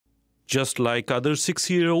Just like other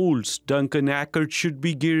 6-year-olds, Duncan Ackert should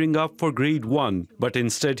be gearing up for grade 1, but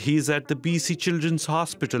instead he's at the BC Children's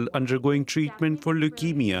Hospital undergoing treatment for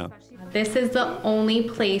leukemia. This is the only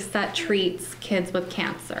place that treats kids with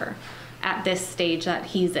cancer at this stage that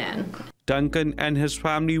he's in. Duncan and his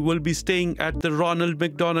family will be staying at the Ronald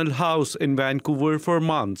McDonald House in Vancouver for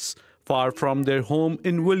months, far from their home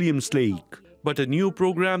in Williams Lake. But a new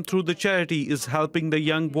program through the charity is helping the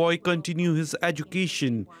young boy continue his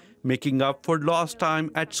education, making up for lost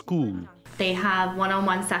time at school. They have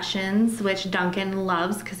one-on-one sessions, which Duncan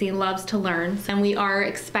loves because he loves to learn. And we are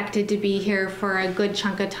expected to be here for a good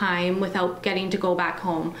chunk of time without getting to go back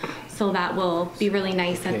home. So that will be really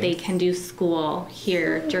nice that they can do school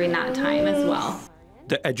here during that time as well.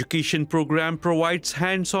 The education program provides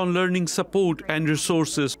hands-on learning support and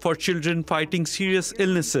resources for children fighting serious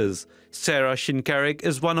illnesses. Sarah Shinkarik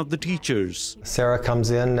is one of the teachers. Sarah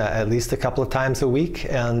comes in at least a couple of times a week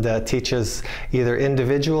and teaches either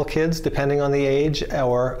individual kids, depending on the age,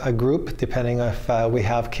 or a group, depending if we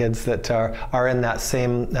have kids that are in that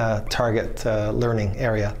same target learning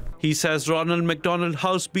area. He says Ronald McDonald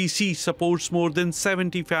House BC supports more than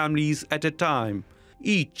 70 families at a time,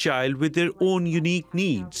 each child with their own unique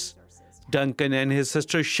needs. Duncan and his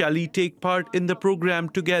sister Shelley take part in the program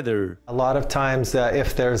together. A lot of times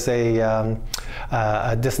if there's a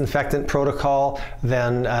disinfectant protocol,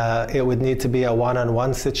 then it would need to be a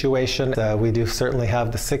one-on-one situation. We do certainly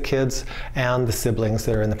have the sick kids and the siblings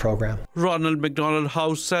that are in the program. Ronald McDonald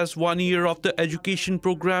House says 1 year of the education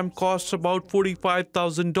program costs about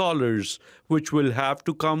 $45,000, which will have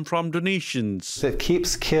to come from donations. It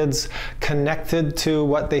keeps kids connected to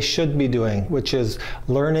what they should be doing, which is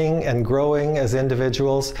learning and growing as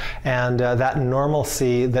individuals, and that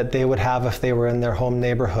normalcy that they would have if they were in their home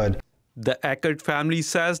neighborhood. The Ackert family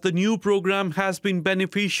says the new program has been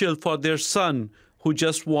beneficial for their son, who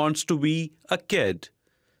just wants to be a kid.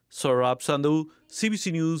 Saurabh Sandhu,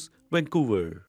 CBC News, Vancouver.